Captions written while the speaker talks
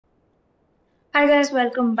Hi guys,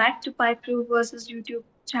 welcome back to Pipe versus YouTube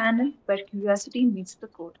channel where curiosity meets the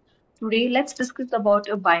code. Today let's discuss about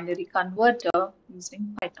a binary converter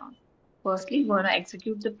using Python. Firstly, we're gonna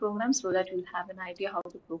execute the program so that you'll have an idea how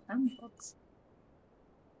the program works.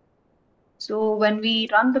 So when we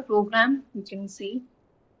run the program, you can see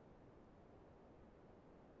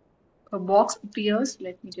a box appears.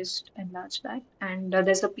 Let me just enlarge that. And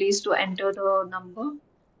there's a place to enter the number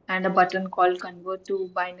and a button called convert to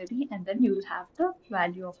binary, and then you will have the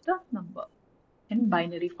value of the number in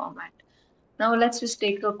binary format. Now let's just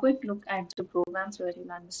take a quick look at the program so that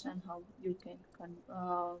you'll understand how you can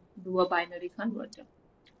do a binary converter.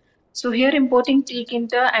 So here importing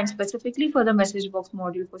Tkinter and specifically for the message box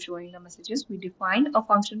module for showing the messages, we define a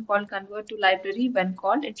function called convert to library. When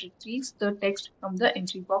called, it retrieves the text from the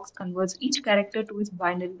entry box, converts each character to its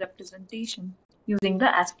binary representation using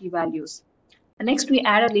the ASCII values. And next, we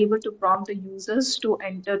add a label to prompt the users to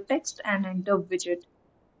enter text and enter widget.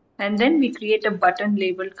 And then we create a button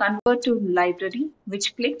labeled convert to library,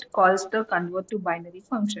 which clicked calls the convert to binary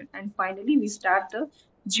function. And finally, we start the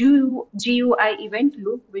GUI event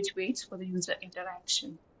loop, which waits for the user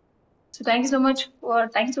interaction. So thank you so much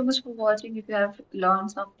for watching. If you have learned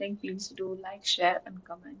something, please do like, share, and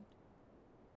comment.